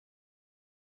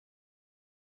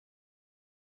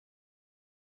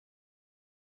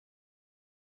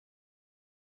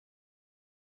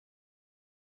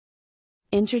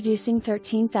Introducing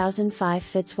 13,005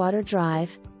 Fitzwater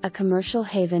Drive, a commercial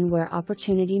haven where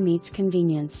opportunity meets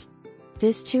convenience.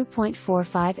 This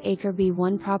 2.45-acre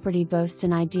B1 property boasts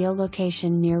an ideal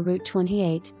location near Route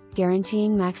 28,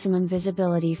 guaranteeing maximum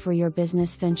visibility for your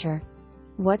business venture.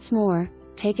 What's more,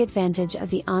 take advantage of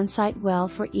the on-site well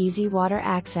for easy water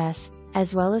access,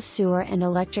 as well as sewer and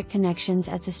electric connections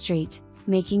at the street,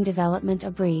 making development a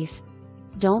breeze.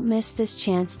 Don't miss this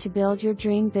chance to build your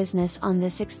dream business on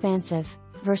this expansive,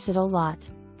 versatile lot.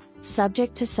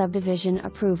 Subject to subdivision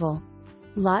approval.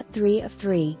 Lot 3 of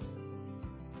 3.